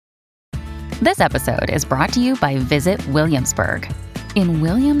This episode is brought to you by Visit Williamsburg. In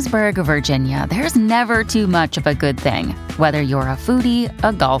Williamsburg, Virginia, there's never too much of a good thing. Whether you're a foodie,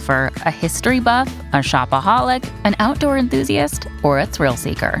 a golfer, a history buff, a shopaholic, an outdoor enthusiast, or a thrill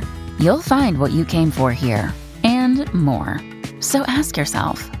seeker, you'll find what you came for here and more. So ask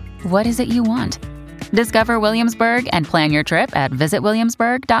yourself, what is it you want? Discover Williamsburg and plan your trip at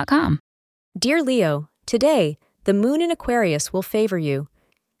visitwilliamsburg.com. Dear Leo, today, the moon in Aquarius will favor you.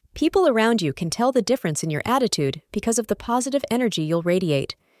 People around you can tell the difference in your attitude because of the positive energy you'll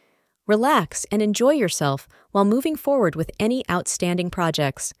radiate. Relax and enjoy yourself while moving forward with any outstanding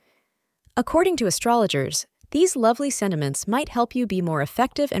projects. According to astrologers, these lovely sentiments might help you be more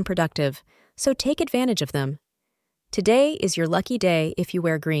effective and productive, so take advantage of them. Today is your lucky day if you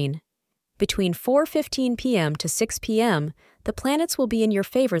wear green. Between 4:15 p.m. to 6 p.m., the planets will be in your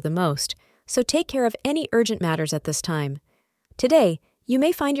favor the most, so take care of any urgent matters at this time. Today, you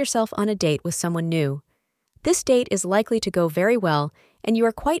may find yourself on a date with someone new. This date is likely to go very well, and you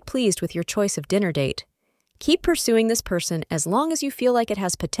are quite pleased with your choice of dinner date. Keep pursuing this person as long as you feel like it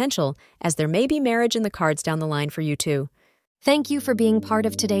has potential, as there may be marriage in the cards down the line for you too. Thank you for being part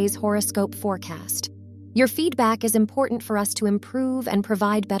of today's horoscope forecast. Your feedback is important for us to improve and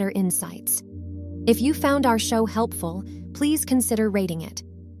provide better insights. If you found our show helpful, please consider rating it.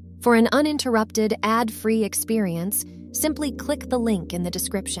 For an uninterrupted, ad-free experience, simply click the link in the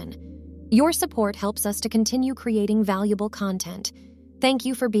description. Your support helps us to continue creating valuable content. Thank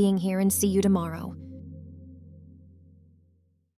you for being here and see you tomorrow.